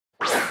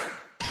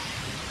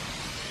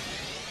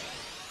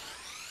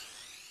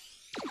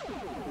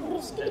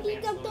I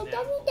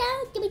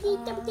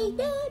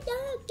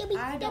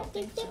don't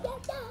think so.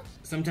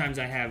 Sometimes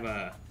I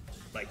have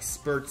like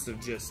spurts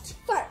of just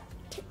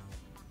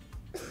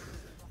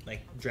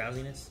like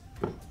drowsiness.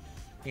 I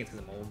think it's because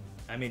I'm old.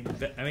 I made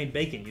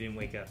bacon. You didn't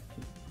wake up.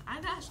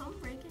 I got some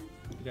bacon.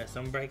 You got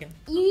some bacon?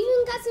 You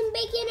even got some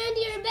bacon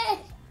under your bed.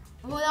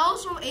 Well,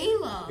 also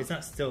Ayla. It's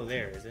not still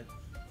there, is it?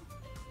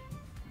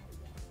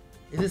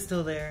 Is it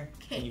still there?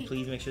 Can you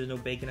please make sure there's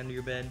no bacon under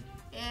your bed?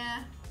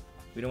 Yeah.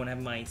 We don't want to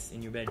have mice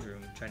in your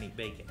bedroom trying to eat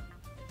bacon.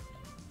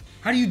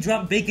 How do you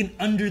drop bacon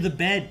under the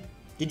bed?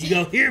 Did you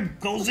go, here,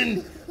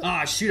 Coulson?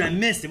 Ah, shoot, I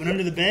missed. It went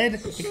under the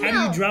bed? Like, how do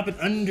you drop it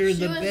under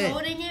the bed? She was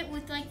holding it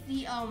with, like,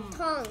 the,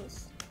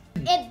 tongs.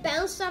 It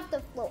bounced off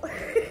the floor.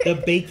 The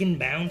bacon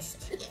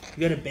bounced?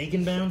 You got a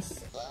bacon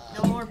bounce?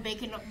 No more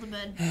bacon up the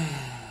bed.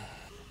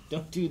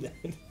 Don't do that.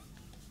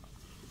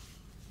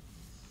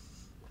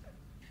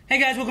 Hey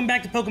guys, welcome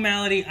back to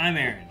Pokemality. I'm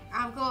Aaron.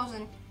 I'm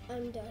Coulson.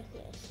 I'm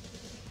Darkness.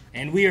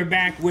 And we are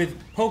back with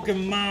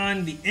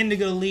Pokemon, the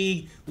Indigo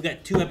League. We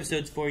got 2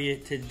 episodes for you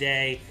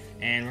today,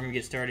 and we're gonna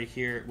get started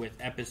here with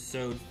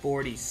episode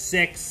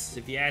 46.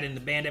 If you add in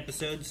the band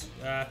episodes,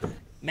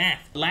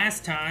 math.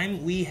 Last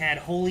time we had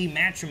Holy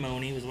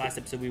Matrimony, was the last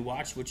episode we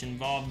watched, which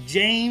involved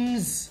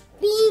James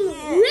being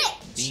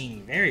rich.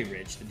 Being very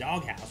rich. The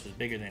doghouse was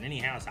bigger than any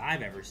house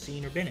I've ever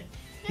seen or been in.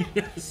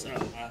 So,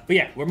 but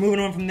yeah, we're moving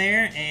on from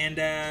there, and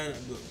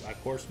of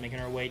course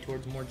making our way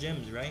towards more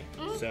gyms, right?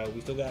 So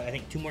we still got, I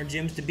think, 2 more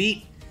gyms to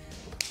beat.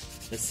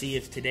 Let's see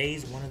if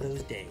today's one of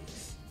those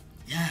days.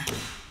 Yeah.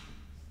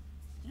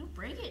 You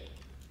break it.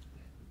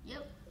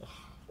 Yep.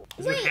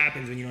 This is what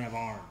happens when you don't have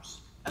arms.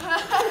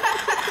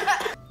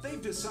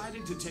 They've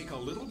decided to take a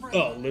little break.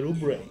 A little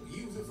break.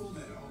 Beautiful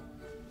meadow.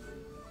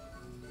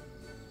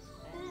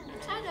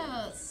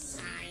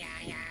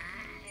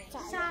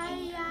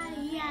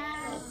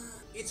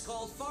 It's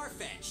called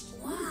Farfetch'd.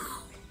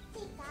 Wow.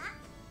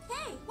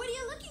 Hey, what are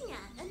you looking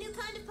at? A new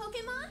kind of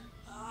Pokemon?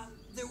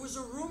 There was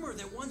a rumor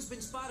that one's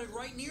been spotted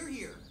right near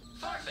here.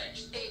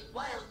 Farfetch'd, a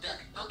wild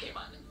duck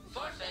Pokemon.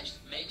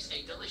 Farfetch'd makes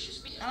a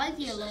delicious meal. I like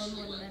the alone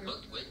one better.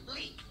 Cooked with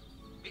leek.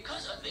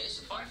 Because of this,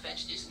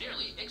 Farfetch'd is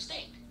nearly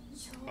extinct.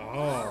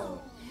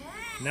 Oh.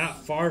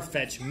 Not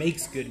Farfetch'd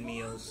makes good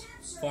meals.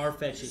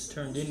 Farfetch'd is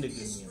turned into good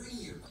meals.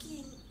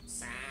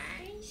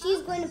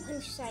 She's going to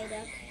punch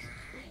Psyduck.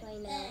 I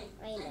know.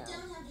 I don't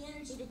have the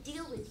energy to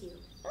deal with you.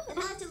 If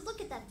I have to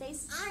look at that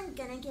face, I'm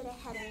gonna get a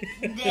headache.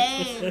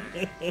 Dang.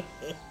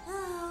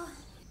 Oh,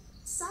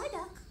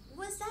 Psyduck,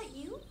 was that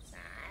you?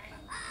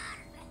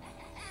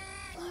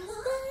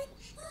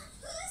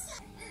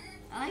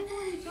 I like the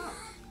way he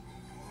talks.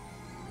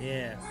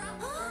 Yeah.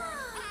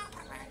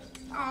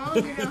 Oh,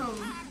 look at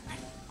him.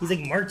 He's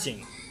like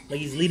marching. Like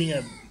he's leading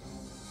a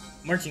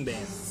marching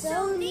band.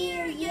 So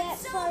near yet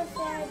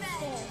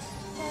Farfetch'd.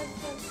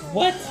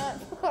 What?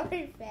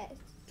 Farfetch'd.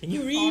 Can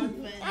you read?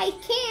 I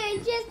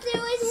can't, just it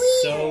was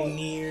weird. So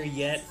near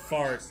yet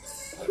farts.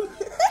 Look at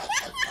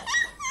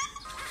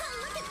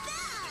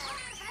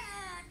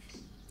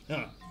that!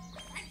 Huh.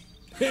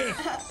 It's the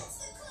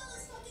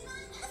coolest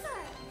Pokemon ever!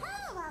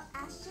 Oh, while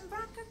Ash and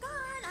Brock are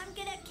gone, I'm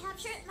gonna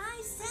capture it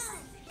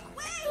myself.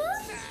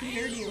 Wait! He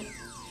heard you.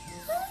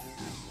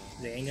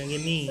 They ain't gonna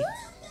get me.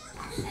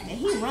 And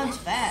he runs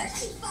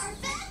fast.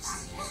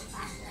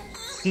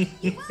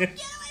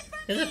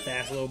 That's a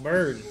fast little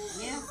bird.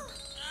 Yeah.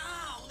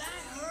 Ow,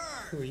 that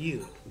hurt. Who are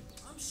you?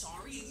 I'm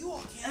sorry, are you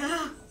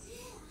okay?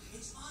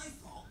 It's my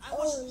fault. I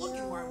wasn't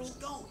looking where I was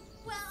going.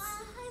 Well,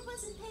 I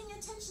wasn't paying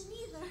attention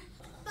either.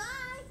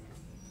 Bye!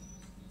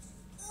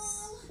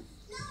 Oh,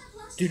 now I've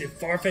lost Dude, did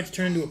Farfetch'd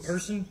turn into a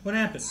person? What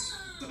happened?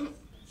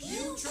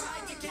 You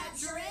tried to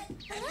capture it?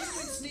 Have you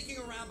been sneaking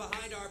around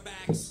behind our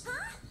backs?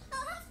 Huh?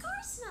 Oh, of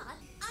course not.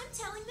 I'm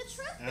telling the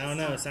truth. I don't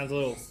know. It sounds a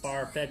little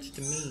far-fetched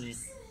to me.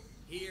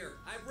 Here,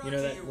 I brought You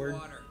know that your word?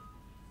 water.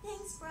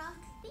 Thanks, Brock.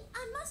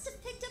 I must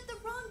have picked up the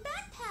wrong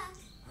backpack.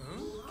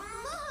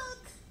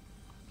 Look!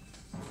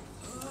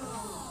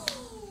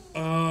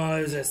 Oh,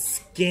 it was a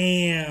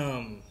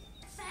scam.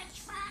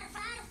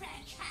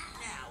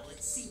 Now,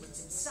 let's see what's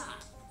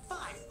inside.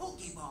 5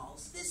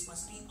 Pokeballs. This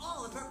must be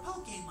all of her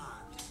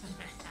Pokemon.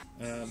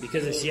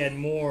 Because if she had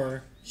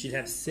more, she'd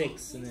have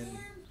 6, and then...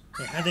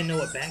 Yeah, how'd they know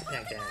what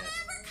backpack to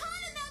have? We're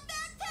caught in that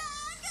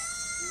backpack!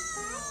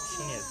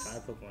 She only had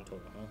 5 Pokemon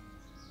total, huh?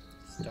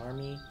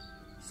 Starmie,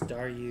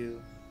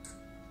 Staryu,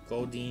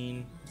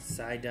 Goldeen,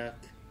 Psyduck.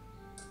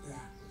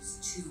 That was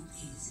too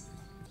easy.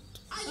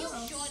 Are you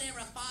sure there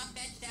are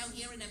Farfetch'd down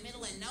here in the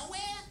middle of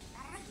nowhere?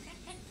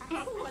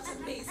 What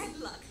amazing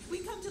luck. We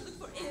come to look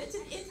for it,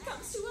 and it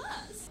comes to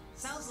us.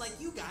 Sounds like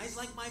you guys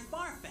like my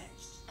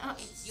Farfetch'd.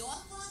 It's your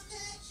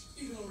Farfetch'd?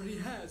 It already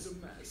has a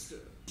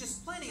master.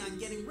 Just planning on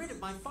getting rid of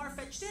my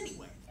Farfetch'd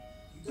anyway.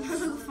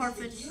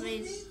 Farfetch'd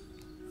face.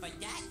 For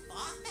that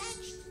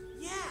Farfetch'd?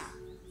 Yeah.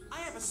 I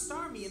have a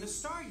Starmie and a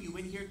Staryu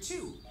in here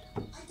too.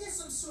 I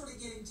guess I'm sort of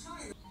getting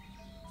tired.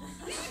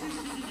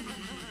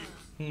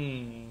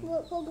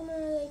 What Pokemon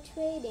are they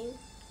trading?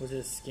 What's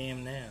a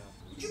scam now?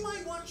 Would you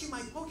mind watching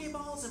my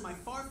Pokeballs and my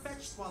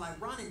Farfetch'd while I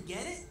run and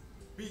get it?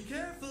 Be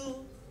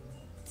careful.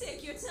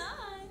 Take your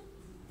time.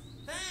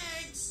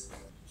 Thanks.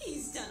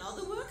 He's done all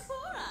the work for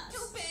us.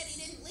 Too bad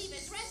he didn't leave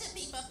his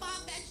recipe for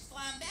Farfetch'd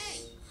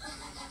flambe.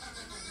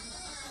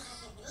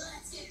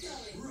 Let's get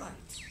going. Right.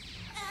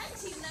 And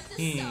he left us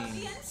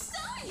Starry and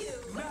Star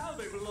You. Now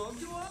they belong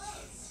to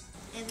us.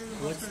 And then the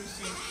What's- bottom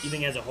sink. You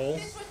think it has a hole?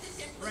 This was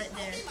the simplest Right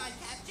there. Pokemon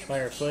capture By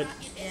her foot?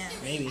 rocket in Yeah.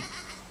 history. Maybe.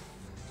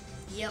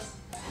 Yep.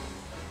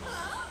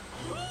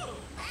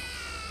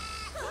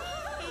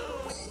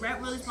 Rat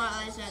rose my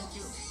eyes out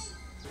too.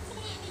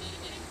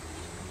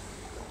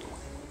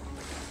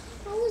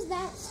 How was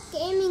that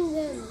scamming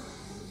them?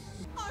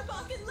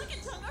 Arbok and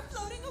Lickitung are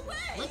floating away.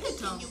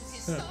 Lickitung. Use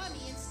his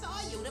Starmie and Star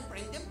You to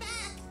bring them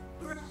back.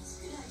 Good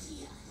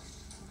idea.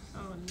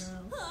 Oh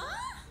no.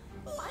 Huh?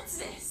 What's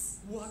this?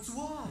 What's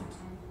what?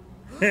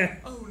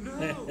 Oh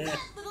no. That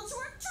little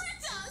twerp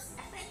tricked us.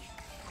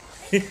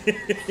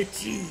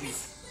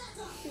 Jeez.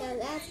 Now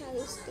that's how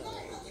you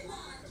scam.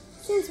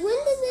 Since when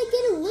did they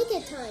get a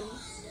Lickitung?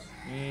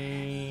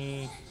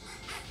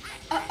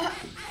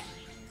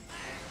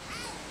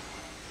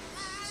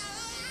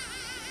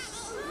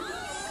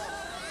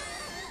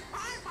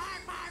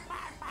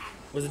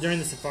 Was it during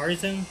the safari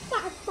thing?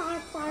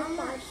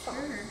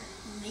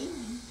 Maybe.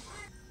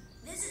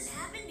 This has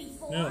happened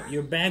before. No,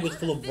 your bag was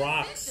full of Victim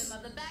rocks.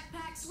 of the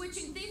backpack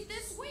switching thief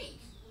this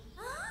week.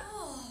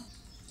 Oh.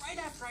 Right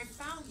after I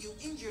found you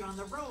injured on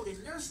the road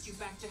and nursed you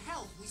back to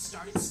health, we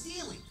started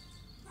stealing.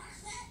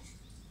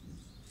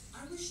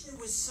 I wish there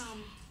was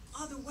some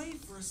other way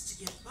for us to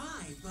get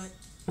by, but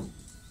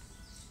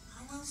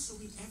how else are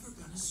we ever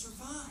gonna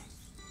survive?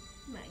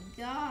 Oh my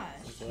gosh.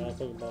 There's a lot of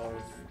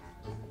Pokeballs.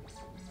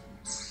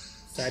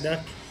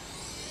 Psyduck?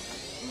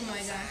 Oh my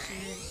gosh,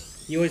 it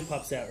is. He always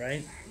pops out,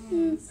 right?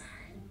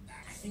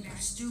 I think our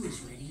stew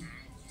is ready.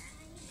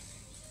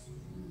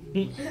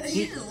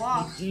 He just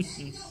walked.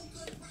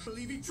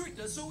 Believe he tricked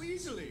us so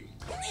easily.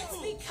 It's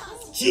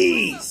because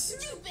Jeez. you're so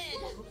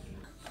stupid.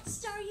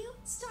 Staryu,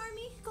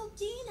 Starmie,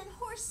 Goldeen, and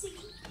Horsey.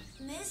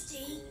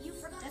 Misty, you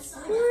forgot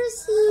Psyduck.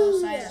 Horsey.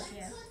 Oh, Psyduck,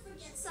 yeah. Can't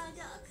forget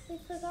Psyduck. I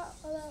forgot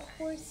about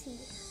Horsey. Look,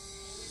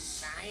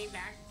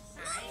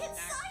 it's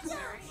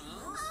Psyduck.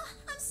 Oh,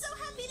 I'm so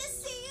happy to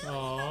see you.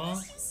 Aw. I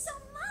miss you so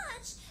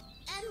much.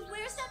 And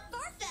where's that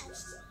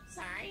Farfetch'd?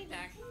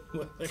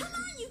 Come on,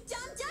 you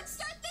dumb duck,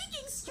 start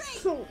thinking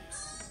straight. Oh, no,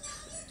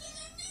 you're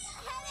giving me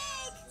a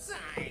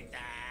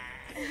headache.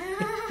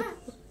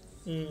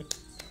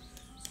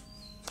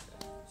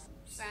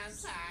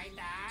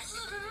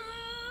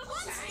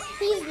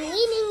 He's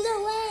leading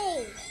the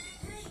way.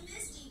 Hey,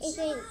 Misty, I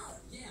think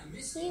Yeah,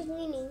 Miss. he's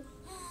leading.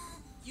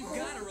 You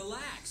gotta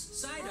relax.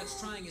 Psyduck's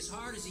trying as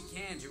hard as he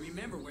can to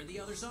remember where the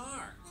others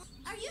are.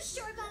 are you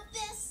sure about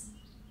this?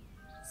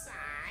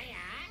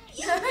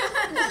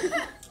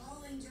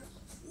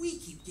 We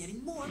keep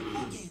getting more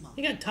Pokemon.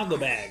 He got taco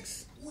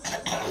bags. Well,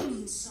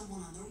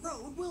 someone on the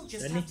road will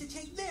just Doesn't have he? to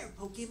take their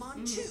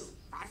Pokemon too.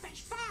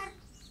 Farfetch'd Farf.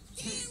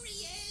 Here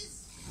he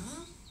is.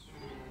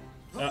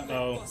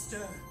 Uh-oh.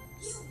 Buster.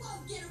 You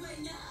won't get away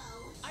now.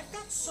 I've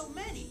got so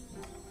many.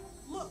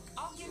 Look,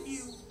 I'll give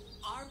you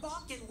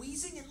Arbok and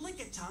Weezing and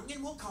Lickitung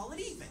and we'll call it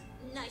even.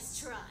 Nice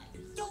try.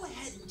 Go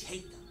ahead and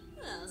take them.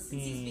 Well, since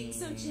he's being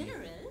so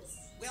generous.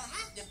 We'll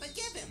have to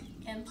forgive him.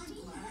 I'm glad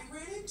I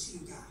ran into you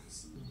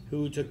guys.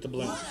 Who took the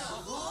blame?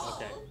 Oh,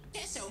 Okay.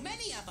 there's so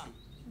many of them.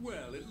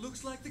 Well, it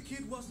looks like the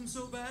kid wasn't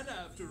so bad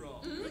after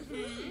all.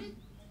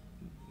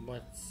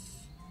 What's...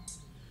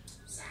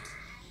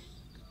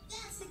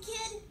 That's the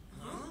kid.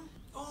 Huh?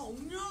 Oh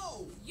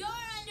no! You're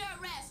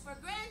under arrest for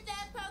Grand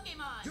Theft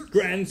Pokemon.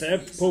 Grand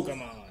Theft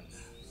Pokemon.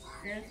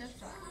 Grand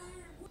Theft Auto.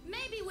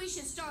 Maybe we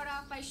should start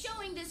off by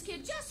showing this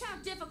kid just how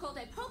difficult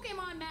a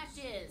Pokemon match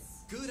is.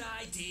 Good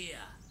idea.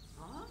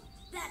 Huh?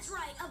 That's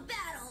right, a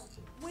battle.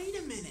 Wait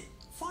a minute.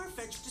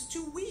 Farfetch'd is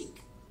too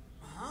weak.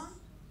 Huh?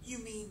 You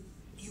mean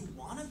you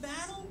want a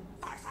battle?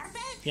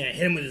 Farfetch'd. Yeah,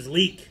 hit him with his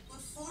leak. But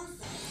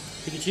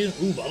Farfetch'd.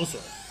 Pikachu? Ooh,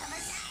 Bulbasaur.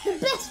 The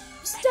best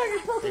starter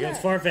Here comes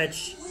Pokemon.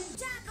 Farfetch'd.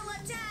 Tackle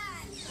attack.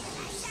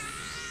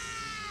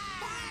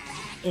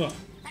 Ugh.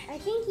 I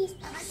think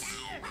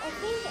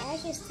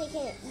Ash is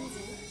taking it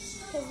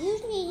easy. Because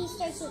usually he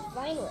starts with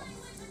Vinyl.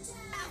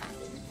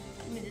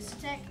 Give me this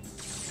attack.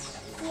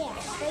 Yeah,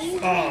 but usually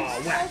Oh,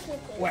 he whack, starts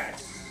with it. whack,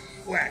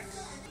 whack.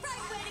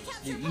 Right way to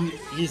capture You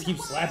Pokemon. just keep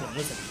slapping,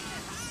 listen.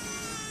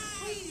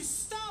 Please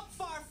stop,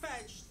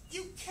 Farfetch'd.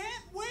 You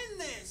can't win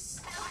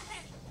this.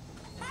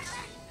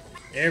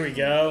 There we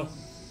go.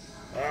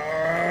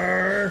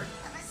 Arr.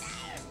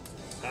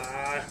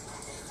 Ah.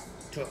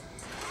 Tuh.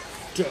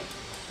 Tuh.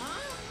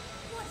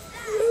 What's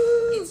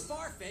that? It's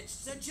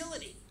Farfetch'd's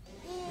agility.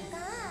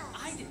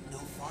 I didn't know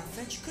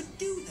Farfetch'd could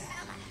do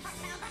that.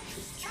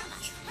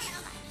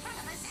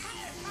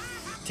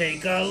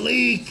 Take a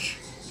leak.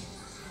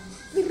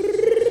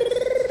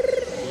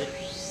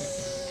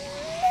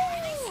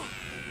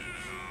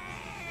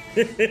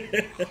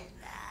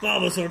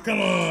 Bulbasaur,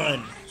 come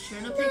on. Should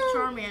have picked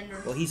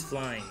Charmander. Well, he's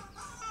flying.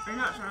 Or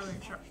not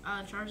Charmander,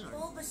 Charizard.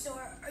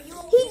 Bulbasaur, are you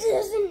He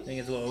doesn't. Think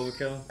it's a little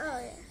overkill.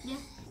 Oh, yeah.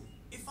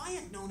 If I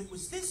had known it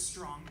was this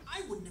strong,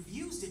 I wouldn't have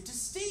used it to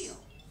steal.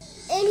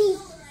 And he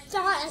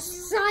thought a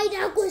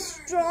Psyduck was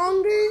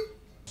stronger.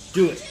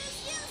 Do it.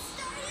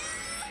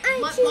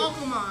 What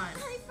Pokemon?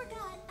 I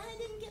forgot. I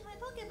didn't get my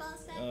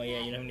Pokeballs back. Oh yeah,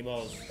 you don't have any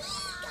balls.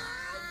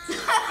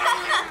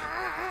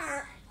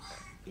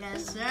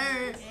 Yes, sir.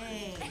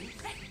 Hey.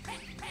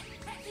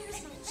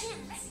 Here's my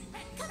chance.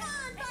 Come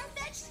on,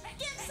 Farfetch'd.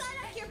 Give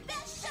Psyduck your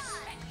best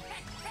shot.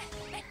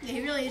 Yeah,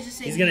 he really is just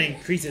saying. He's gonna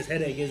increase his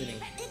headache, isn't he?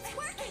 It's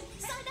working.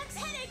 Psyduck's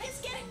headache is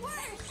getting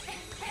worse.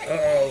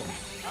 Uh-oh.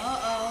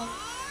 Uh-oh.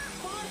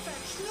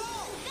 Farfetch'd, no!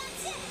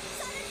 That's it.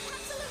 Psyduck's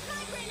absolute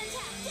migraine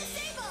attack.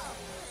 Disable.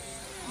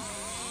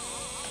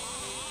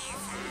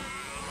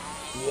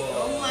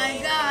 Oh my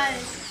god.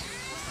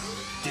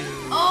 Dude.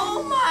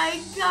 Oh my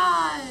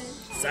god.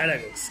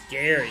 Psyduck looks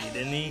scary,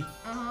 didn't he?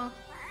 Uh-huh.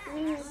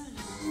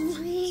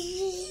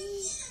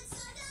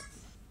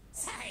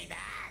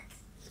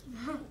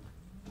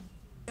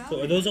 So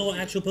are those all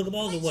actual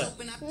Pokeballs or Let's what?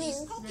 open up these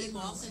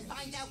Pokeballs and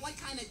find out what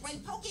kind of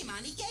great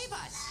Pokemon he gave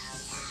us.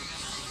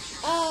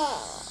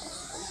 Oh.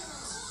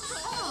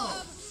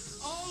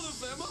 All of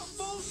them are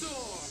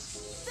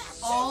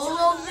Voltor! All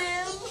of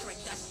them? He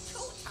tricked us 2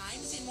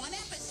 times in 1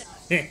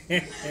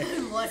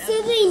 episode. What?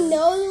 So they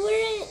know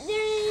they're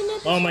in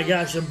a... Oh my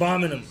gosh, they're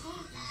bombing him.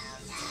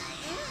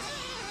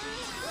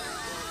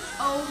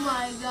 Oh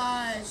my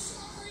gosh.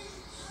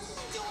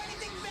 Don't do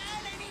anything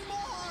bad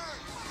anymore!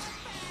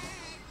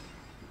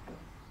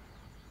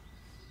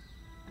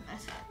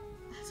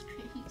 That's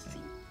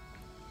crazy.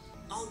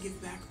 I'll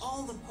give back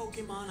all the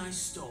Pokemon I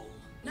stole.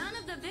 None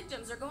of the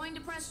victims are going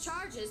to press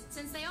charges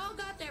since they all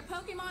got their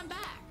Pokemon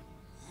back.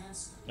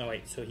 No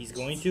wait, so he's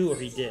going to or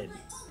he did?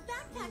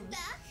 Backpack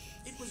back.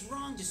 It was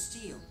wrong to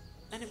steal,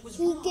 and it was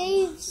He wrong.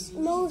 gave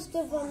most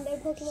of them their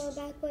Pokemon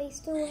back, but he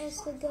still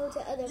has to go to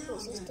other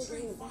places to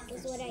bring it back,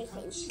 is what I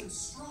think.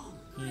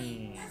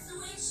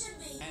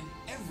 And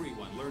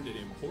everyone learned an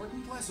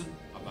important lesson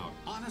about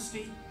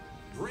honesty,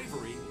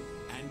 bravery,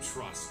 and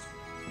trust.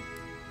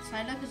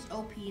 Psyduck is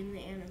OP in the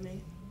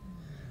anime.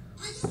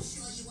 Are you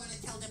sure you want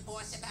to tell the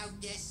boss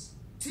about this?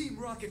 Team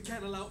Rocket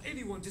can't allow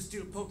anyone to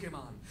steal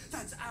Pokemon.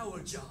 That's our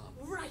job.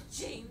 Right,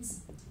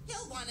 James.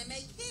 He'll want to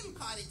make him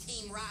part of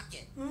Team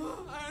Rocket.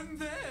 And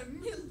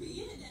then... He'll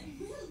be in and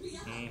we'll be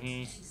out.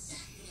 Mm-hmm.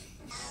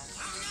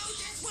 Oh no,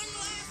 there's one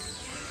left.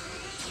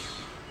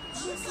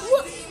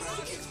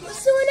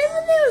 So whenever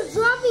they were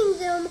dropping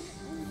them,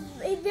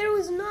 there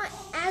was not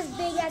as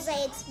big as an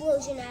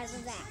explosion as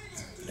of that.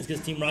 That's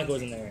because Team Rocket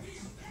wasn't there.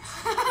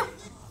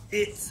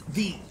 It's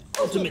the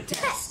ultimate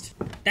test.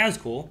 That was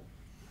cool.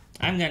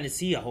 I haven't gotten to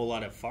see a whole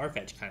lot of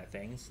Farfetch'd kind of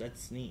things.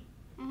 That's neat.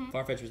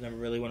 Farfetch'd was never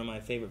really one of my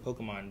favorite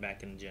Pokemon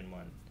back in Gen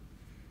 1.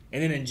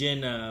 And then in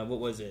Gen, what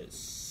was it,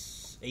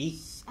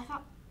 8? I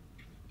thought,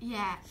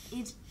 yeah,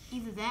 it's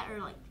either that or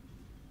like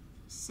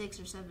 6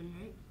 or 7,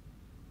 right?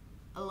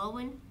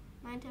 Alolan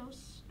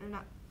Ninetales? Or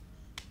not?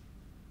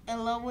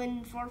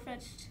 Alolan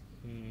Farfetch'd?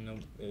 No.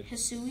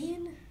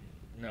 Hisuian?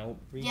 No.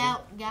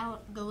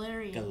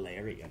 Galarian.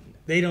 Galarian.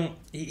 They don't,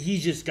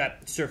 he's just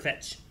got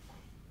Surfetch.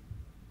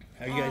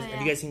 Have you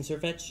guys seen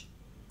Surfetch?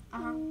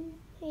 Uh-huh.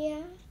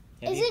 Yeah.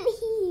 Have Isn't you?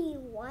 he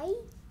white?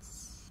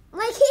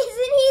 Like,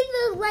 isn't he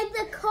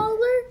the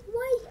color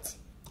white?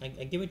 I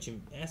get what you're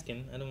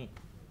asking. I don't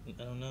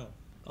know.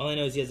 All I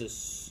know is he has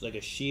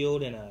a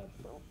shield and a...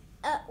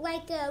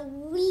 Like a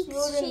weak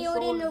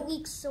shield and a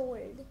weak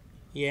sword.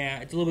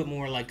 Yeah, it's a little bit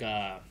more like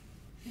a...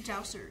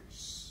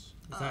 Jousters.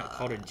 It's not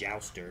called a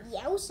jouster.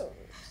 Yowzer.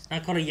 It's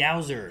not called a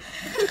yowzer.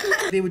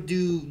 They would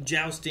do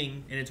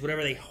jousting, and it's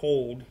whatever they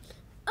hold.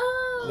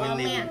 Oh. When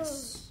they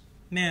Lance.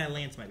 Man,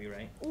 Lance might be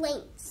right.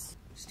 Lynx.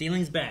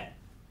 Stealing's bad.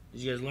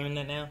 Did you guys learn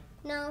that now?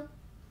 No.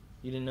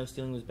 You didn't know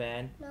stealing was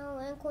bad? No,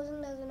 and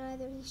Coulson doesn't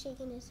either. He's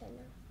shaking his head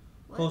now.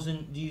 What?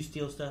 Coulson, do you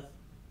steal stuff?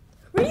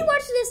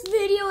 Rewatch this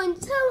video and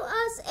tell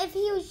us if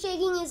he was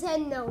shaking his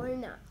head no or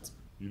not.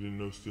 You didn't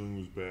know stealing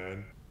was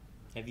bad?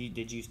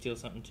 Did you steal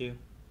something too?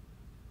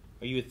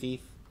 Are you a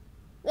thief?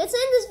 Let's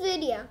end this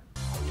video.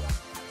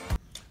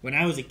 When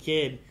I was a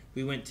kid,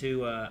 we went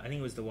to, I think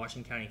it was the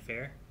Washington County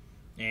Fair,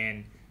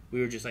 and we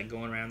were just like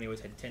going around. They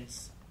always had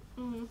tents.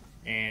 Mm-hmm.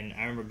 And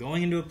I remember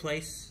going into a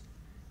place,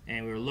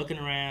 and we were looking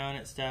around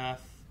at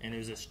stuff, and there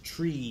was this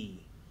tree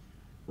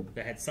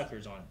that had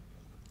suckers on it.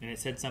 And it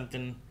said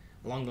something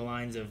along the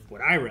lines of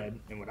what I read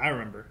and what I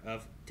remember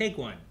of, take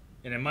one.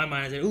 And in my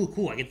mind, I said, ooh,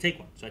 cool, I get to take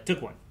one. So I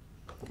took one.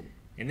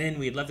 And then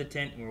we had left the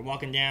tent, and we were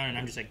walking down, and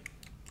I'm just like,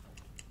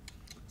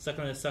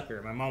 sucking on the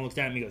sucker. My mom looks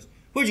down at me and goes,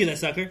 where'd you get that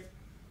sucker?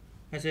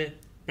 I said,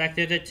 back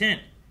there at that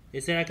tent. They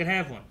said I could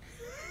have one.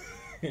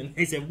 And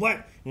they said,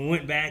 what? And we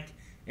went back,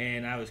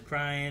 and I was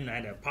crying. I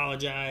had to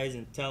apologize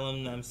and tell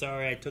them I'm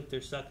sorry I took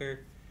their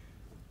sucker.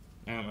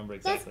 I don't remember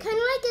exactly. That's kind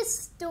of like a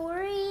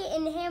story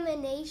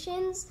in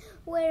Nations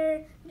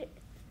where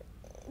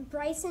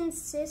Bryson's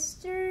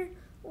sister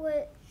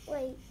would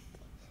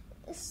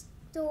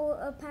stole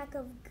a pack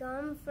of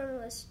gum from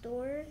a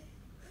store.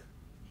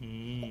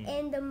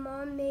 And the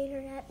mom made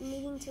her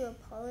needing to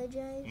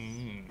apologize.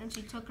 And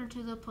she took her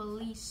to the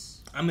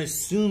police. I'm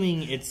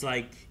assuming it's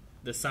like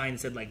the sign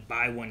said like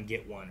buy one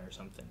get one or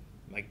something.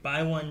 Like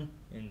buy one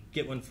and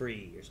get one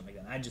free or something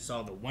like that. I just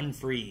saw the one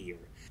free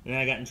and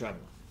then I got in trouble.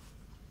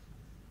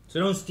 So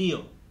don't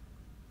steal.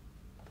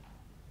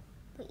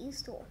 But you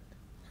stole.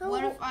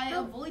 What if I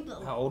avoid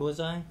them? How old was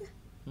I?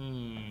 I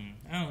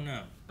don't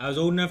know. I was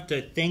old enough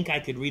to think I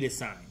could read a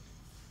sign.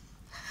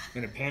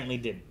 And apparently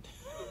didn't.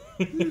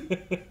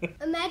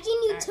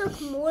 Imagine you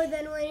took more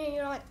than one and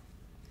you're like...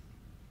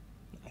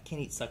 I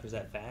can't eat suckers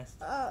that fast.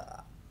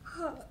 Well,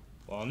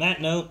 on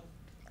that note,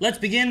 let's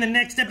begin the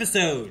next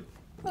episode.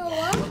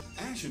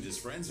 Ash and his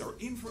friends are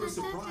in for a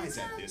surprise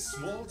at this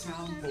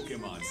small-town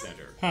Pokemon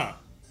Center. Huh.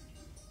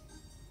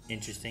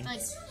 Interesting.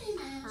 Like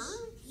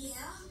her? Yeah.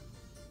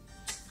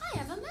 I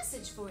have a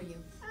message for you.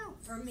 Oh,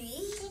 for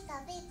me?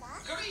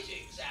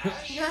 Greetings,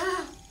 Ash.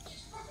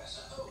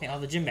 Hey, all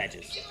the gym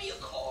badges. Give me a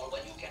call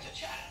when you get a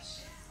chance.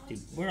 Dude,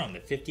 we're on the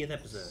 50th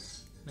episode.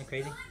 Isn't that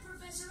crazy?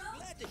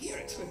 Glad to hear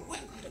it. Well,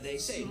 they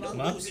say no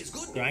Muck? news is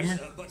good Grimer? news,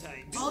 but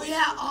I do... Oh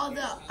yeah, all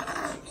the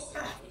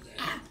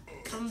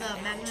from the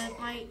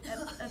Magnemite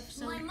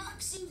episode. My muck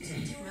seems to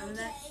do Remember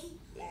that?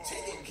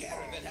 Taking care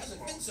of it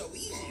hasn't been so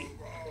easy.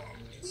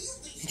 Is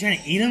he trying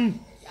to eat him?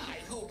 I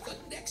hope the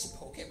next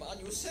Pokemon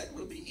you send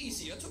will be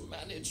easier to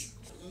manage.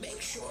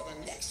 Make sure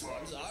the next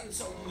ones aren't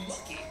so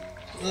mucky.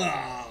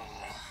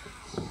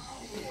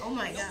 Oh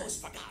my I god.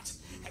 almost forgot.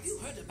 Have you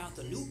heard about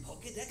the new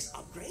Pokédex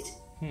upgrade?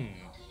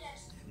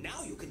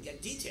 Now you can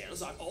get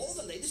details on all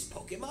the latest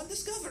Pokemon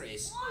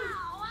discoveries.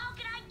 Wow, how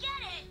can I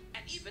get it?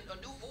 And even a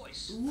new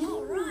voice.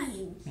 All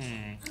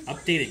right.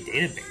 Updated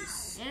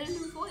database. And a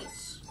new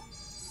voice.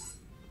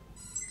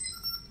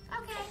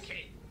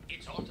 Okay,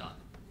 it's all done.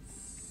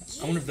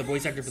 I wonder if the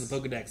voice actor for the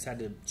Pokedex had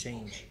to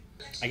change.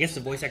 I guess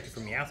the voice actor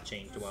for Meowth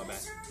changed a while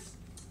back.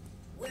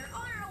 We're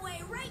on our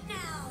way right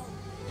now.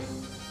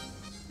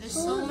 There's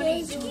so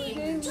many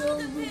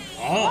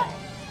Oh.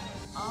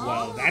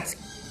 Well, that's...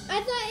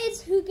 I thought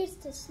it's who gets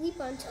to sleep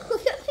on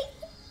Togepi.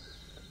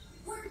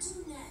 Where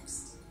to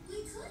next?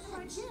 We could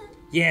our gym.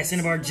 Yeah,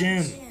 send him our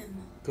gym.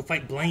 Go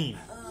fight Blaine.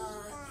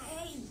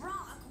 Hey,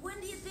 Brock, when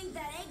do you think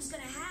that egg's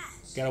gonna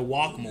hatch? Gotta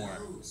walk more.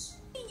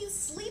 Can you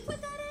sleep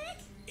with that egg?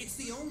 It's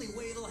the only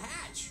way it'll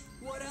hatch.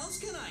 What else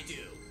can I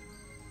do?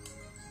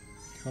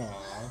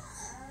 Aww.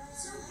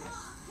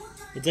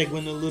 It's like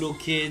when the little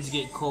kids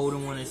get cold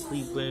and want to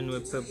sleep in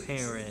with their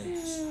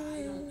parents.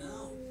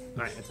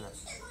 Alright, that's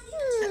enough.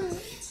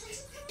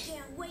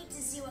 Can't wait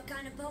to see what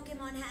kind of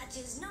Pokemon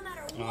hatches, no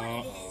matter what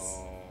it is.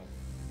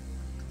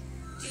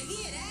 Did you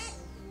hear that?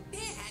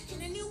 They're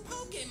hatching a new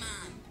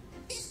Pokemon.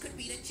 This could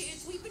be the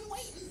chance we've been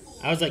waiting for.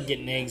 I was like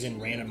getting eggs in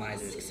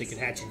randomizers because they could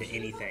hatch into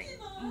anything.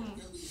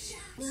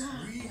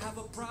 We have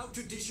a proud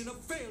tradition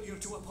of failure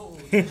to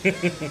uphold.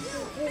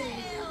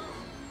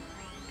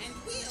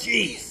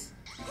 Jeez.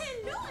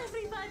 Hello,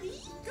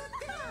 everybody.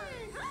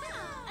 Goodbye.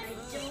 I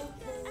don't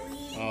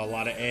believe. Oh, a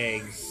lot of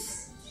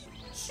eggs.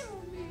 Show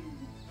me.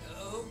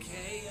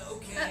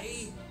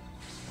 Okay.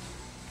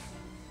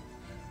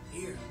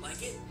 Here,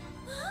 like it?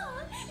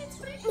 It's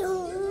pretty.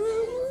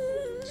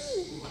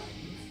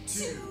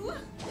 Two.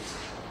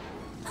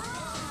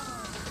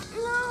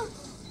 No.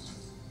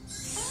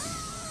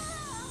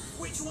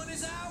 Which one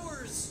is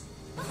ours?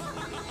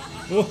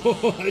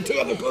 Oh, I took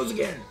off the clothes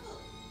again.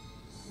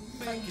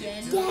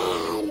 again.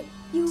 Dad,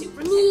 you need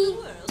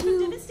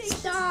to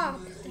stop.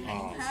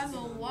 Oh. Have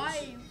a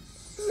wife.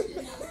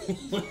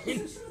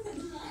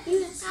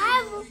 You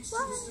have a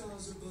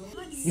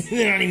wife.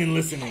 They're not even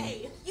listening.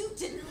 Hey, you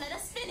didn't let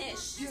us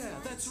finish. Yeah,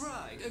 that's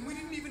right. And we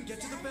didn't even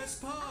get to the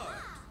best part.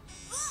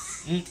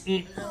 Isn't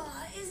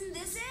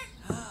this it?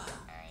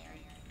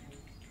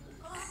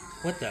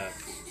 What the?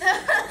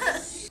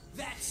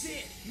 That's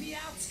it.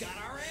 Meowth's got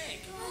our egg.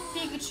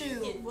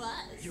 Pikachu. It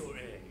was. Your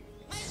egg.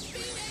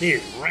 They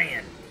just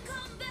ran.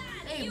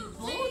 They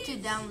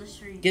bolted down the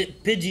street.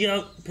 Get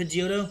Pidgeotto?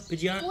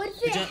 What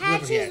if it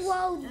hatches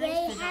while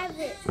they have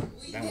it?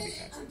 That would be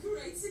fast.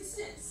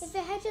 If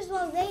it hatches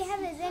while they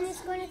have it, then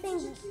it's going to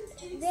think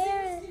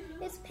they're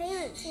its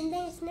parents, and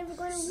then it's never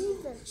going to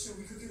leave them.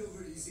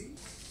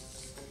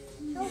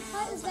 How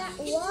hot is that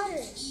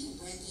water?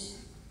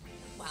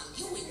 While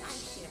you and I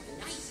share a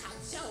nice hot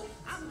show,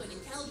 I'm going to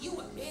tell you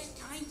a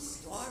bedtime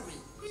story.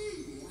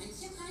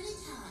 Once upon a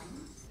time,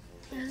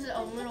 There's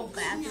a little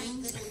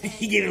bathroom.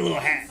 He gave it a little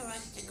hat. for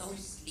us to go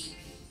sleep.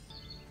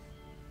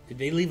 Did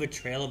they leave a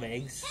trail of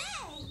eggs?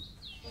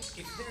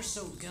 If they're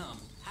so dumb,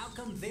 how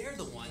come they're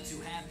the ones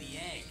who have the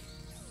egg?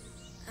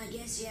 I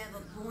guess you have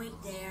a point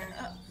there.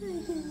 Oh.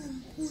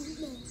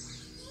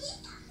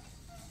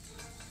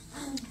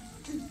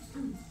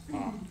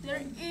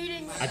 They're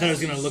eating. I thought it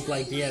was gonna look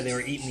like, yeah, they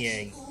were eating the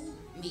egg.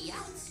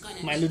 Meowth's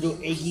gonna My little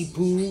eggy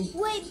poo.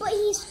 Wait, but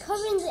he's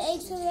covering the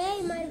egg, so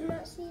they might have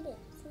not seen it.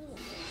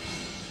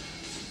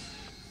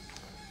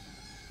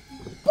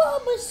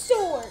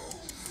 Bulbasaur!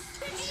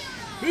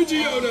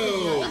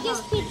 Pidgeotto! I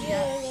guess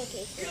Pidgeotto.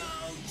 Okay. Go,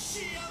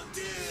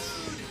 Geodude!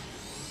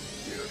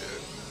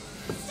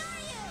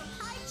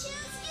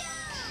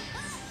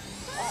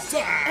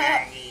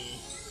 Oh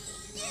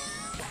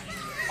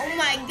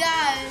my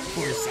god.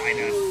 Poor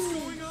Psyduck.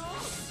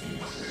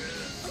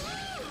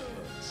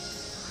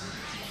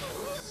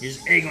 There's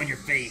egg on your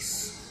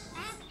face.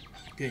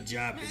 Good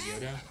job,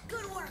 Pidgeotto.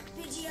 Good work,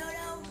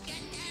 Pidgeotto.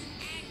 Get them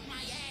and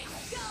my egg.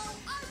 Go,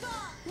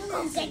 Argon.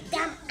 Go get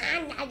them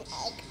and an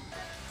egg.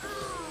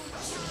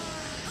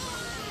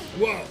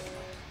 Whoa.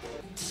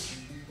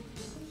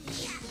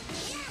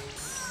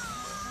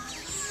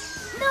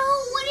 No,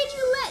 why did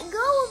you let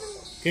go of it?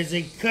 Because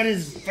they cut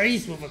his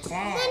face with a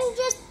claw. Then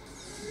just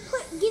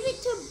give it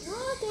to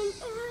Brock and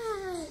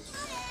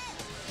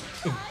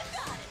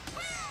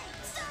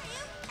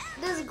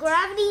Does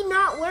gravity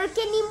not work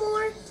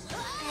anymore?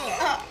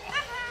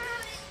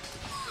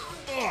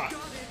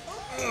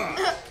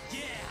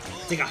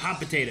 It's like a hot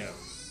potato.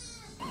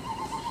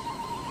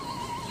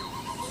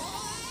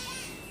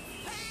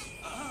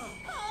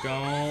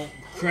 Don't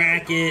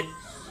crack it.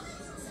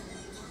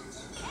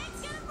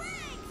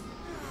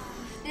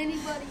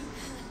 Anybody?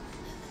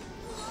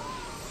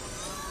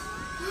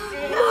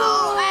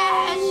 No,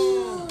 Ash!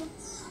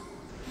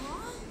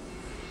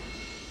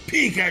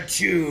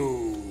 Pikachu!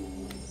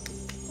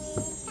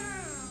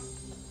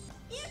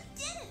 You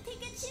did it,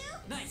 Pikachu.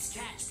 Nice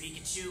catch,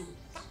 Pikachu.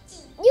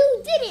 You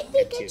did it,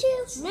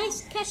 Pikachu!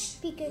 Nice catch,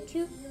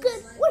 Pikachu.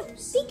 Good work,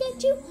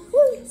 Pikachu.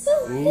 Woo,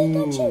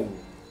 Pikachu.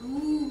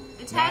 Ooh,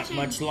 it's Not hatching.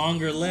 much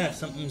longer left.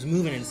 Something's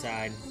moving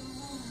inside.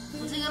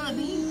 What's it gonna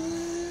be?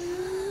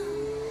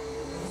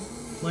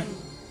 What?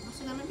 What's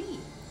it gonna be?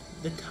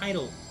 The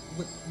title.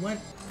 What?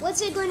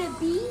 What's it gonna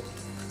be?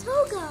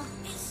 Toga.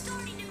 It's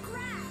starting to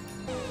crack.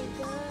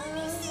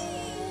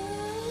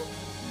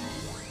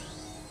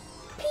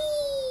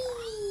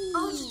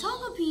 Oh, it's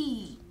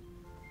Togepi.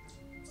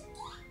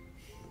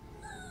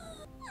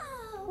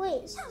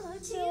 Wait, Hello,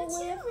 so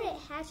whenever it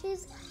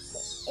hatches,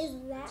 is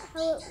that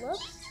how it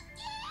looks?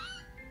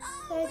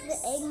 Like the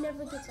egg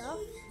never gets off?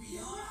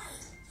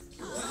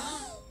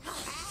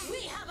 We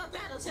have a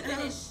battle to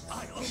finish. I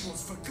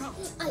almost forgot.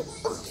 I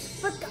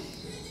forgot.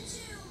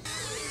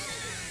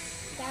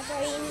 That's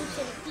why you need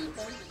to defeat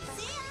them.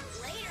 See ya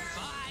later.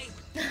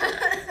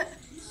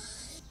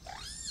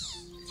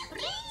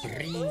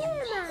 Where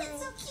am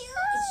That's so cute.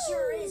 It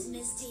sure is,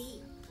 Misty.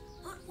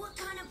 But what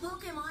kind of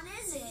Pokemon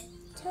is it?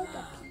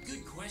 Toga.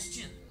 Good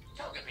question.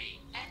 Togepi,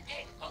 an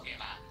egg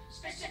Pokemon.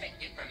 Specific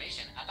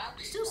information about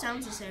this Still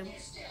sounds the same.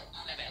 is still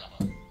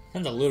unavailable.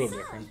 Sounds a little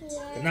different,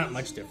 but not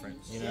much different,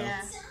 you know?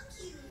 Yeah.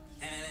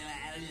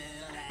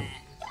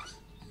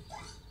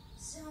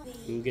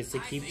 Who gets to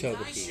keep I think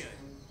I Togepi? should.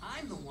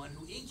 I'm the one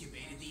who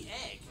incubated the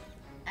egg.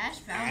 Ash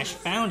found Ash it.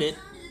 found it.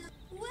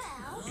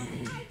 Well,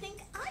 I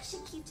think I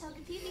should keep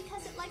Togepi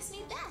because it likes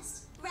me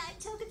best. Right,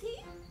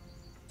 Togepi?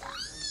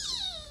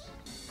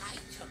 I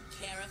took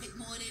care of it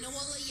more than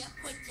all of you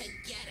put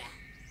together.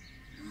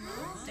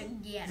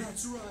 Together.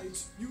 That's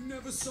right. You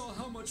never saw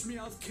how much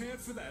Meowth cared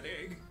for that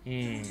egg.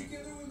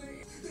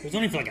 It was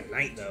only for like a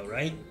night though,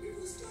 right?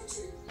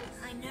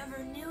 I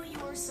never knew you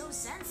were so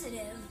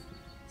sensitive.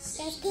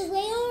 That's because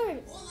they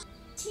aren't.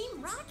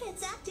 Team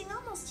Rocket's acting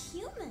almost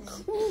human.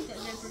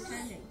 They're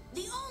pretending.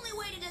 The only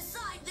way to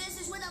decide this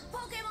is with a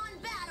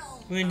Pokemon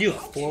battle. We're gonna do a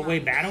 4-way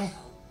battle?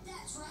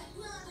 That's right.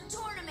 We'll have a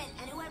tournament,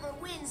 and whoever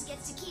wins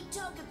gets to keep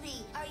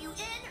Togepi. Are you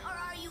in or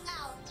are you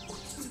out?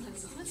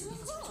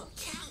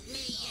 Count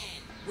me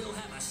in. We'll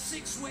have a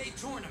 6-way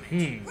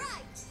tournament.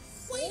 Right.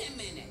 Wait a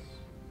minute.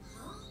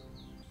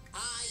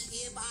 I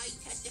hereby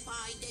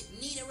testify that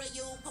neither of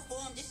you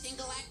performed a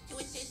single act to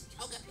assist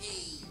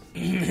Togepi.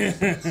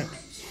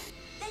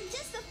 Then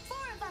just the 4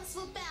 of us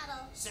will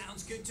battle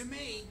Sounds good to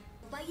me.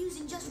 by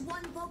using just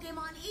one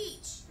Pokemon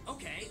each.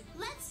 Okay.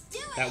 Let's do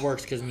it. That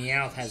works because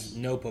Meowth has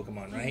no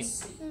Pokemon, right?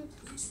 Except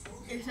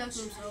for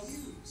himself.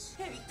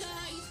 Hey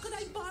guys, could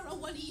I borrow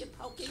one of your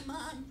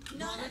Pokemon?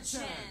 Not a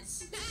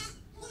chance. Ah,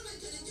 what am I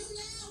gonna do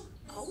now?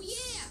 Oh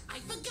yeah, I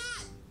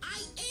forgot.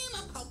 I am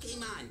a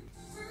Pokemon.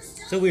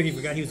 So weird he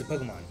forgot he was a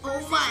Pokemon.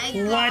 Oh my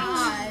What?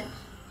 god.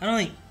 I don't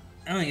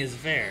think it's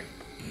fair.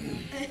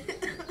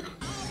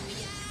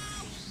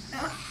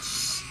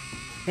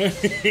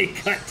 He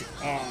cut.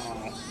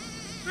 Aw.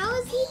 How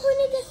is he going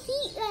to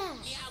defeat that?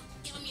 Yeah,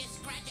 give him your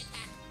scratch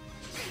attack.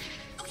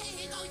 Okay,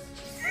 here goes.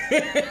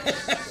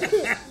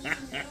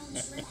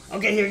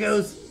 Okay, here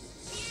goes.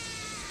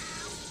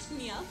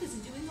 Meowth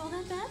isn't doing all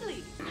that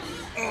badly.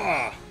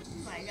 Oh. Oh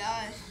my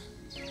gosh.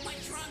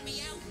 What's wrong,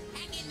 Meow?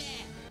 Hang in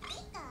there.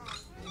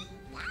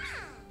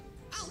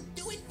 I'll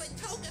do it for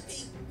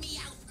Togepi.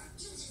 Meow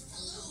refuses to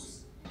lose.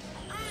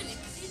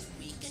 Onyx is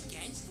weak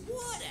against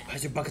water. Why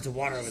is there buckets of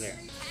water over there?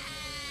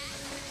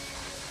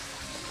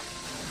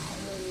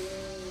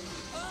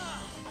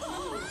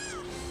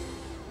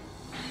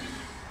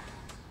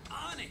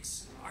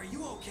 Onyx, are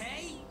you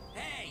okay?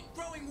 Hey,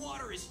 throwing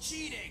water is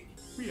cheating.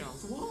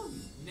 Meowth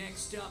won.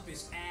 Next up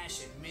is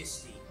Ash and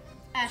Misty.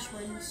 Ash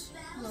wins.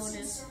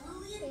 Lotus.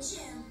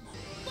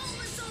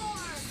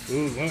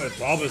 Ooh, went with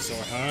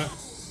Bulbasaur, huh?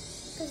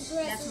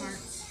 That's smart.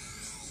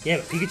 Yeah,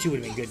 but Pikachu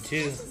would have been good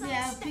too.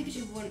 Yeah,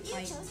 Pikachu wouldn't You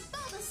fight. chose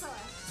Bulbasaur,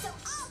 so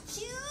I'll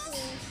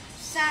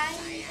choose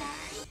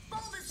Psyduck.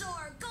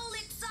 Bulbasaur, go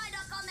lick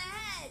Psyduck on the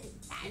head.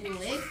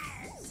 Lick.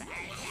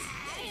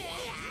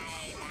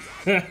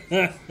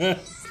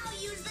 Now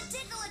use the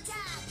tickle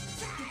attack.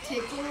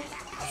 Tickle.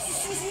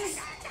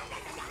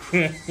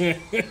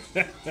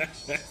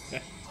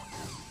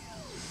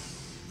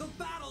 The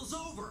battle's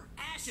over.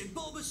 Ash and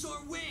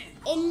Bulbasaur win.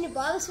 And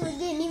Bulbasaur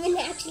didn't even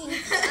actually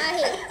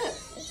fight.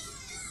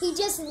 He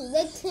just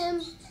licked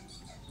him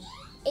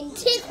and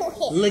tickled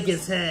him. Lick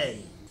his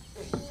head.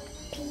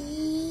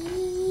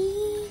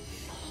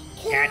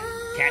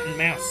 Cat and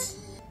mouse.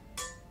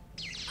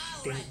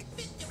 All right,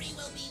 victory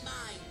will be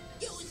mine.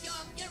 Use your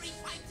Fury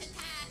Swipes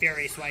attack.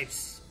 Fury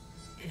swipes.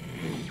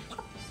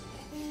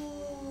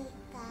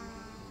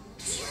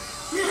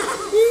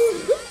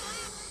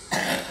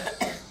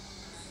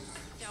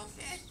 So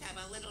first, have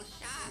a little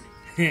shot.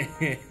 The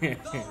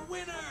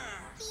winner.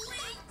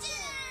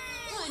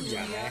 Good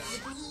job, Ash.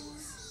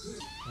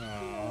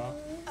 Aww.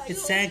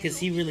 It's sad because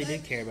he really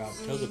did care about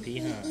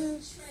Togepi, huh?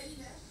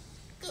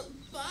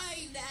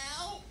 Goodbye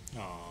now.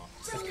 Aw,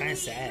 that's kind of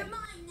sad. You're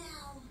mine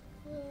now.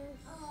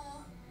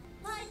 Well,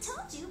 I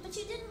told you, but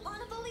you didn't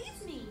want to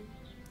believe me.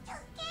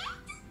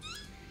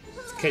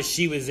 Because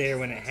she was there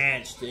when it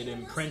hatched, it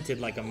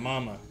imprinted like a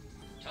mama.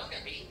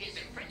 Togepi is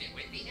imprinted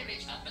with the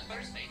image of the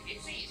first thing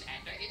it sees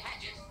after it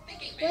hatches.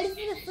 Thinking What this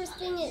if the first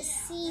thing it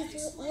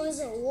sees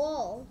was a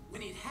wall?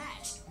 When it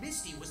hatched,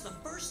 Misty was the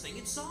first thing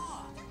it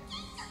saw.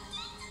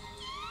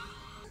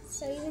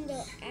 So even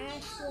though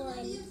Ash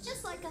won,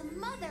 Just like a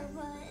mother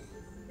would.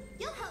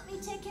 You'll help me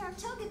take care of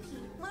Togepi,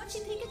 won't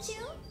you,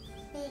 Pikachu?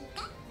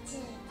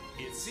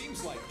 It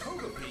seems like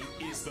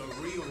Togepi is the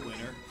real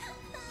winner.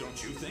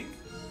 Don't you think?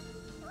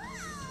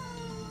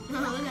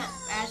 Look at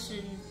Ash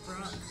and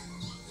Brock.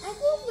 I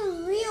think the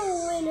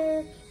real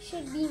winner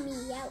should be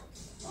Meowth.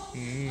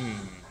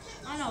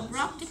 I know,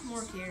 Brock took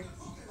more care.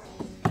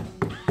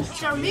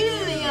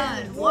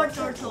 Charmeleon, War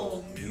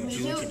Turtle,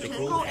 Mew,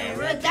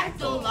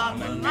 Aerodactyl,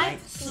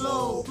 Armanite,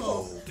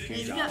 Slowpoke.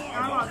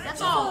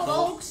 That's all,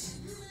 folks.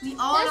 We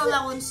all know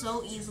that one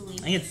so easily.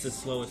 I think it's the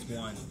slowest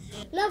one.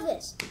 Love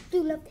this.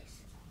 Do love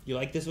this. You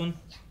like this one?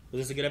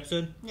 Was this a good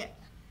episode? Yeah.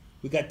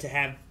 We got to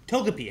have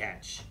Togepi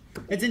hatch.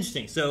 It's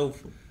interesting. So,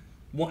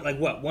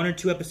 one or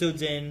two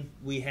episodes in,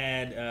 we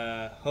had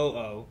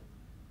Ho-Oh.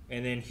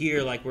 And then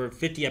here, like, we're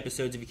 50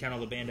 episodes if you count all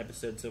the band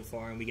episodes so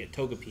far, and we get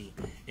Togepi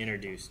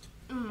introduced.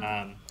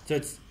 So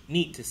it's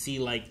neat to see,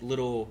 like,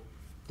 little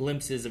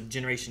glimpses of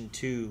Generation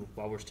 2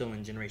 while we're still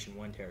in Generation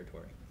 1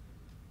 territory.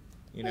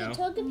 You know? Wait,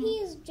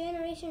 Togepi is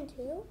Generation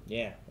 2?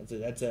 Yeah,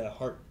 that's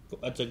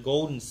a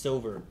gold and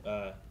silver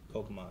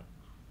Pokemon.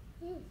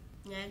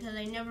 Yeah, because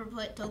I never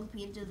put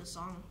Togepi into the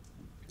song.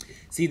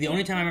 See, the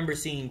only time I remember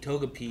seeing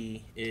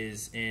Togepi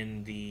is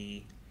in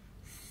the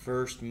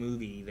first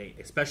movie.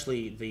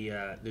 Especially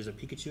there's a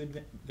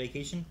Pikachu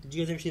Vacation. Did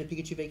you guys ever see the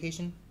Pikachu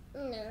Vacation?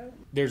 No.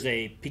 There's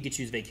a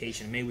Pikachu's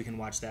Vacation. Maybe we can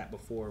watch that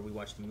before we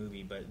watch the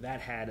movie. But that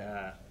has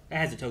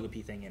a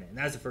Togepi thing in it, and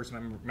that was the first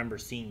time I remember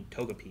seeing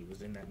Togepi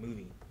was in that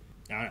movie.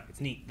 I don't know,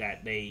 it's neat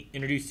that they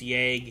introduce the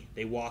egg,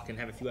 they walk and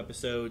have a few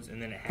episodes,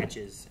 and then it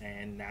hatches,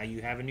 and now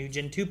you have a new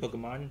Gen 2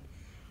 Pokemon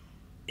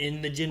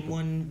in the Gen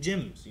 1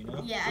 gyms, you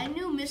know? Yeah, I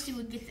knew Misty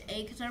would get the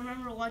egg because I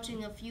remember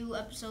watching a few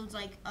episodes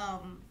like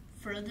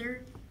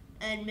further,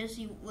 and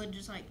Misty would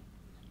just like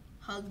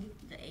hug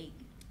the egg.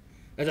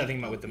 That's what I think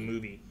about with the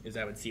movie, is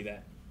I would see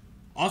that.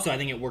 Also, I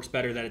think it works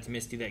better that it's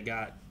Misty that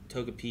got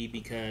Togepi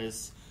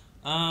because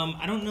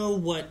I don't know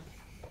what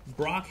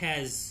Brock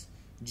has.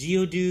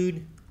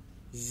 Geodude,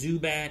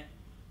 Zubat,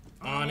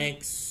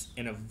 Onix,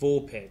 and a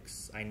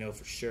Vulpix, I know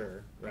for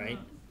sure, right?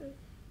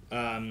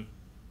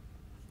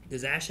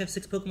 Does Ash have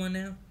 6 Pokemon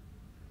now?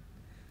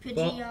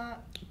 Pidgeotto,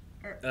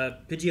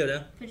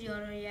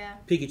 yeah.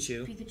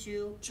 Pikachu,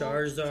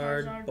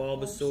 Charizard,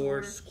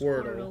 Bulbasaur,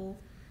 Squirtle.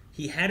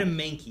 He had a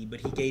Mankey,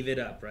 but he gave it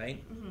up,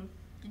 right?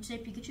 Did you say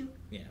Pikachu?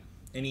 Yeah.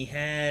 And he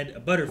had a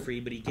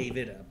Butterfree, but he gave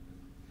it up.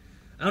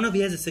 I don't know if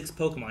he has a 6th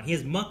Pokemon. He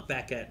has Muck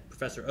back at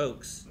Professor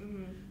Oak's,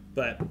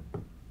 but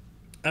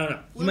I don't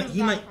know.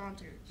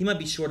 He might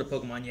be short of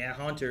Pokemon. Yeah,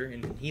 Haunter,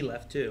 and he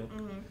left too.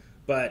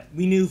 But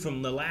we knew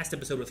from the last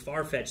episode with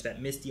Farfetch'd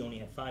that Misty only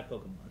had 5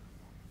 Pokemon.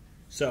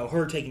 So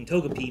her taking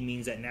Togepi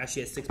means that now she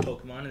has 6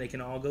 Pokemon, and they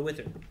can all go with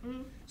her.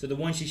 So the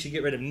one she should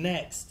get rid of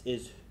next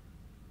is...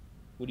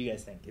 What do you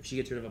guys think? If she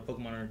gets rid of a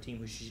Pokemon on her team,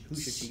 who should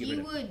she get rid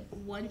of? She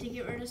would want to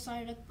get rid of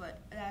Psyduck, but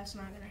that's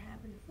not going to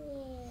happen.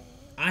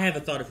 I have a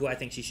thought of who I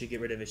think she should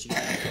get rid of if she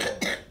gets rid of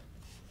Pokemon.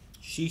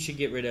 She should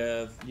get rid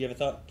of... Do you have a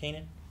thought,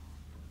 Kanan?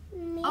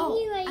 Maybe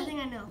I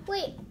think I know.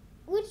 Wait,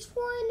 which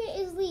one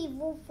is the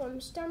evolved form?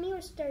 Starmie or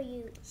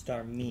Staryu?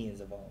 Starmie is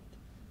evolved.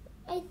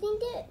 I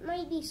think it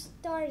might be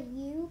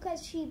Staryu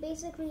because she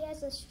basically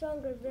has a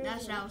stronger version.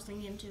 That's what I was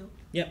thinking too.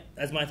 Yep,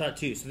 that's my thought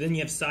too. So then you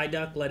have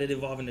Psyduck, let it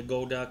evolve into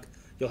Golduck.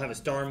 You'll have a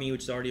Starmie,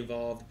 which is already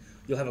evolved.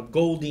 You'll have a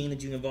Goldeen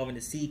that you can evolve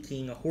into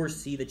Seaking, a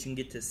Horsea that you can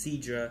get to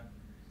Seadra,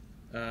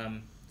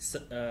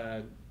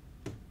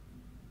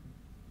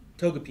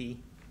 Togepi,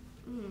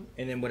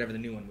 and then whatever the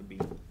new one would be.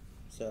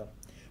 So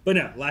But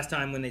no, last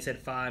time when they said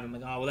 5, I'm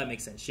like, oh, well, that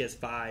makes sense. She has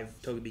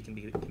 5. Togepi can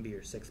be her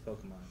 6th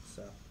Pokemon.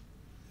 So,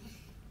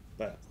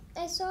 but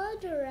I saw a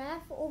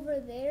giraffe over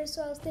there,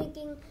 so I was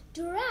thinking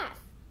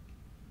giraffe.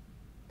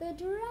 The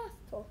giraffe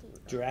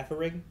Pokemon.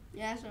 Giraffe-a-rig?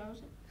 Yeah, that's what I was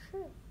saying.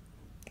 Sure.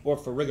 Or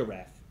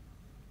Farigiraf.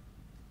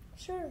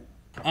 Sure.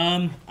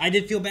 I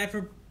did feel bad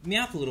for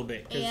Meowth a little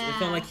bit because it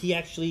felt Yeah. like he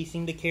actually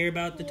seemed to care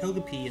about the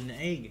Togepi and the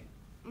egg.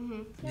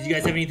 Mm-hmm. Did you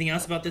guys have anything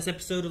else about this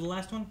episode of the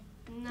last one?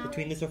 No.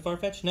 Between this or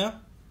Farfetch'd? No?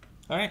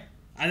 All right.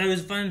 I thought it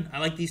was fun. I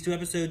like these 2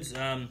 episodes.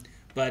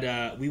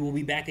 But we will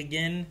be back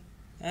again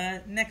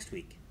next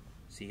week.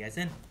 See you guys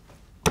then.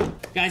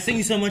 Guys, thank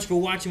you so much for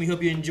watching. We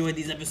hope you enjoyed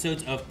these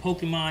episodes of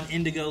Pokemon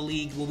Indigo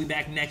League. We'll be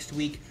back next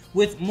week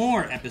with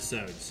more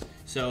episodes.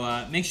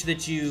 So make sure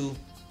that you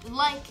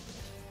like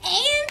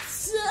and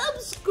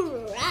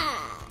subscribe.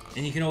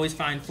 And you can always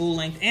find full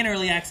length and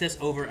early access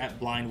over at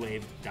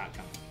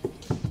blindwave.com.